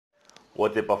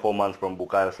What a performance from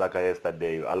Bukayo Saka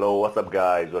yesterday. Hello, what's up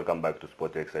guys? Welcome back to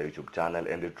SportX YouTube channel.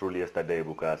 And truly yesterday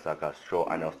Bukayo Saka showed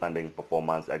an outstanding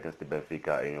performance against the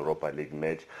Benfica in Europa League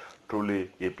match.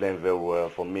 Truly, he playing very well.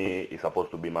 For me, he's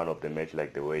supposed to be man of the match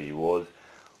like the way he was.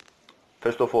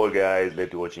 First of all guys,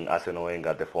 let's be watching Arsene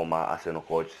Wenger, the former Arsenal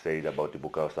coach, said about the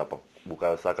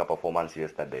Bukayo Saka performance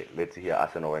yesterday. Let's hear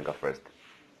Arsene Wenger first.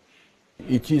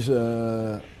 It is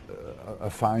a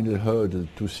final hurdle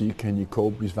to see can he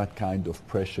cope with that kind of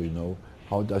pressure, you know.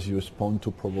 How does he respond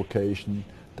to provocation?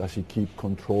 Does he keep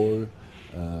control?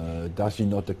 Does he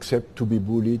not accept to be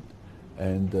bullied?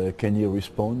 And can he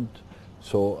respond?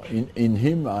 So in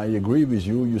him, I agree with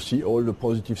you, you see all the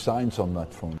positive signs on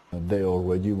that front. There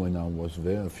already when I was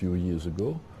there a few years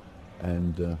ago.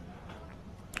 And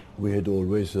we had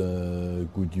always a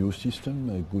good youth system,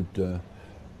 a good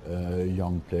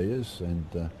young players,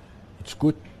 and it's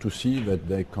good to see that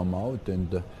they come out.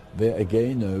 And there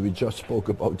again, we just spoke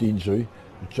about the injury,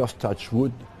 we just touch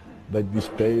wood, but with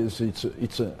players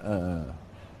it's a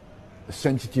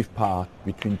sensitive part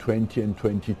between 20 and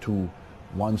 22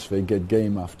 once they get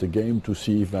game after game to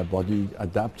see if their body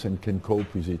adapts and can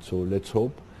cope with it. So let's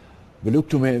hope. They look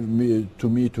to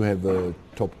me to have a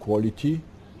top quality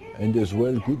and as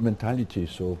well good mentality,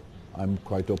 so I'm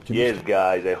quite optimistic. Yes,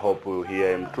 guys, I hope we'll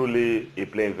hear him. Truly, he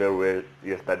played very well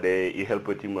yesterday. He helped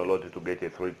the team a lot to get a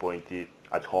 3-point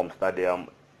at home stadium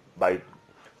by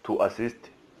 2 assists.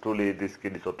 Truly, this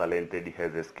kid is so talented. He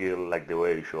has a skill like the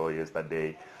way he showed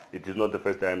yesterday. It is not the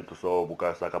first time to saw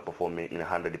Bukayo Saka performing in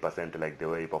 100% like the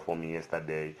way he performed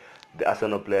yesterday. The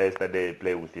Arsenal player yesterday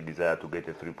played with the desire to get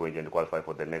a 3-point and qualify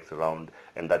for the next round,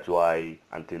 and that's why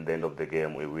until the end of the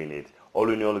game we win it. All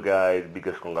in all, guys,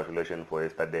 biggest congratulations for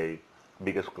yesterday.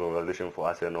 Biggest congratulations for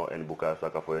Arsenal and Bukayo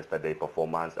Saka for yesterday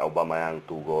performance. Aubameyang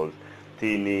 2 goals.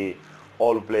 Tini,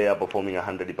 all players performing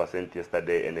 100%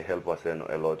 yesterday, and they helped Arsenal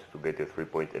a lot to get a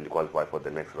 3-point and qualify for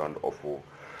the next round of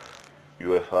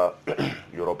UEFA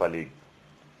Europa League.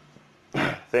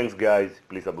 Thanks guys.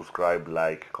 Please subscribe,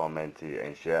 like, comment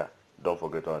and share. Don't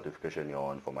forget to notification you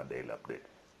on for my daily update.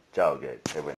 Ciao guys.